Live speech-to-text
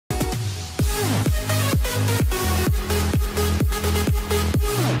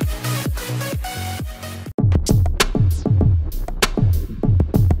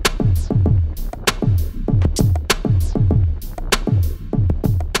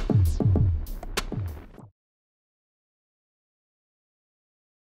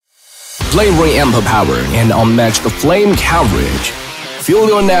flavor ample power, and unmatched flame coverage. Fuel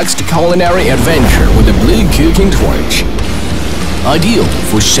your next culinary adventure with the BLUU cooking torch. Ideal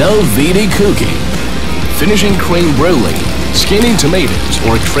for Vide cooking, finishing cream Brulee, skinning tomatoes,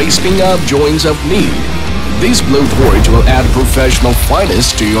 or crisping up joints of meat. This BLUU torch will add professional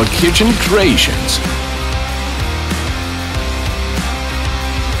finesse to your kitchen creations.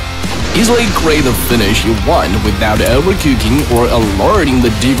 Easily create the finish you want without overcooking or alerting the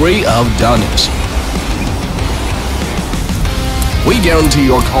degree of doneness. We guarantee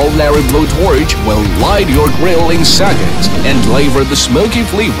your culinary BLUU torch will light your grill in seconds and deliver the smoky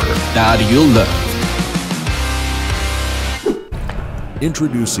flavor that you love.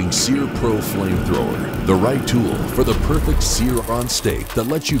 Introducing SearPro Flamethrower, the right tool for the perfect sear on steak that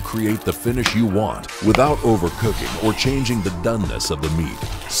lets you create the finish you want without overcooking or changing the doneness of the meat.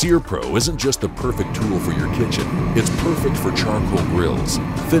 SearPro isn't just the perfect tool for your kitchen, it's perfect for charcoal grills,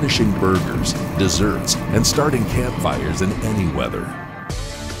 finishing burgers, desserts, and starting campfires in any weather.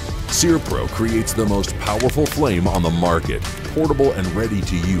 SearPro creates the most powerful flame on the market, portable and ready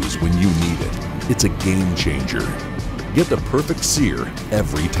to use when you need it. It's a game changer. Get the perfect sear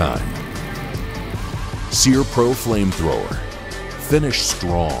every time. SearPro Flamethrower. Finish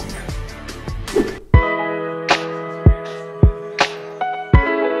strong.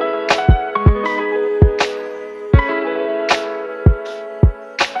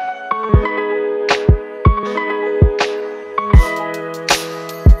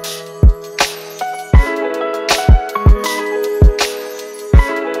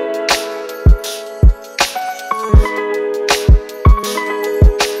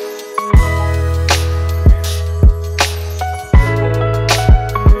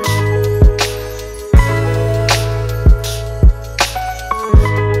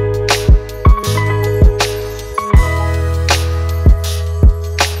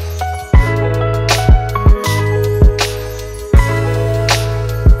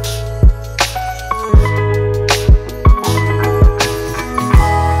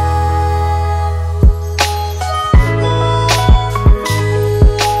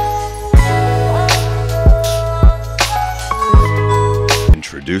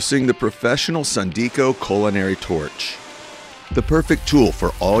 Introducing the professional Sondiko Culinary Torch, the perfect tool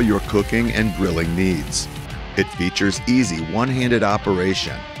for all your cooking and grilling needs. It features easy one-handed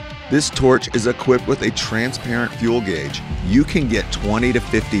operation. This torch is equipped with a transparent fuel gauge. You can get 20 to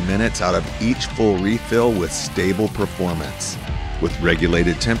 50 minutes out of each full refill with stable performance. With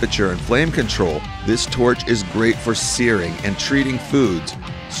regulated temperature and flame control, this torch is great for searing and treating foods,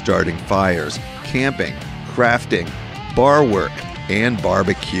 starting fires, camping, crafting, bar work, and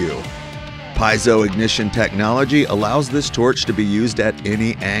barbecue. Piezo ignition technology allows this torch to be used at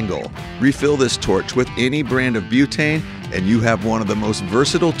any angle. Refill this torch with any brand of butane and you have one of the most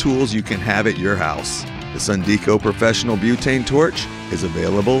versatile tools you can have at your house. The Sondiko Professional Butane Torch is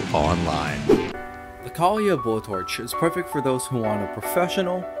available online. The Calia BLUU torch is perfect for those who want a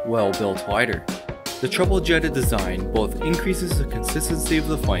professional, well-built lighter. The triple-jetted design both increases the consistency of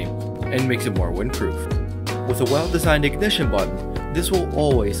the flame and makes it more windproof. With a well-designed ignition button, this will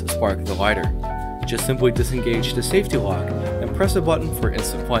always spark the lighter. Just simply disengage the safety lock and press the button for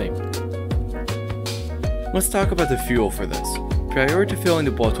instant flame. Let's talk about the fuel for this. Prior to filling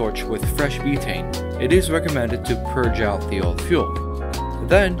the BLUU torch with fresh butane, it is recommended to purge out the old fuel.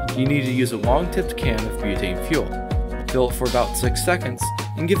 Then, you need to use a long-tipped can of butane fuel. Fill it for about 6 seconds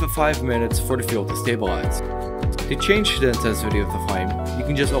and give it 5 minutes for the fuel to stabilize. To change the intensity of the flame, you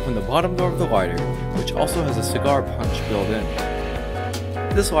can just open the bottom door of the lighter, which also has a cigar punch built in.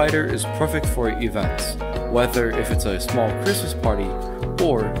 This lighter is perfect for events, whether if it's a small Christmas party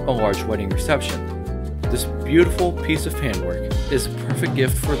or a large wedding reception. This beautiful piece of handwork is a perfect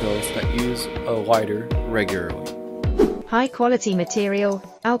gift for those that use a lighter regularly. High quality material,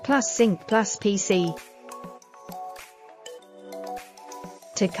 Al plus Zinc plus PC.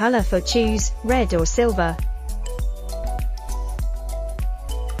 To color for choose, red or silver.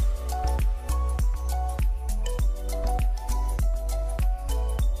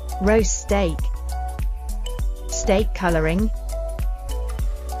 Roast steak. Steak coloring.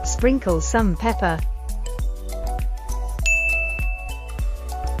 Sprinkle some pepper.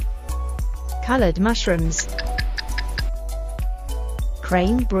 Colored mushrooms.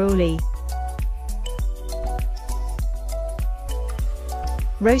 Creme Brulee.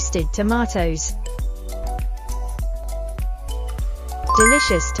 Roasted tomatoes.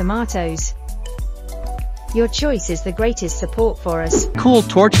 Delicious tomatoes. Your choice is the greatest support for us. Cool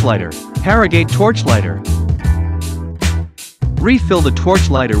torch lighter, Harrogate torch lighter. Refill the torch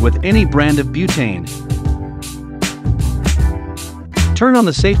lighter with any brand of butane. Turn on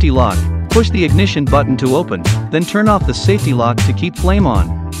the safety lock Push the ignition button to open, then turn off the safety lock to keep flame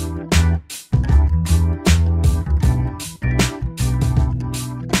on.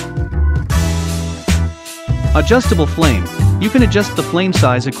 Adjustable flame. You can adjust the flame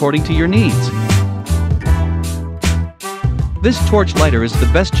size according to your needs. This torch lighter is the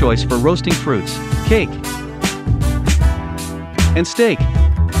best choice for roasting fruits, cake, and steak.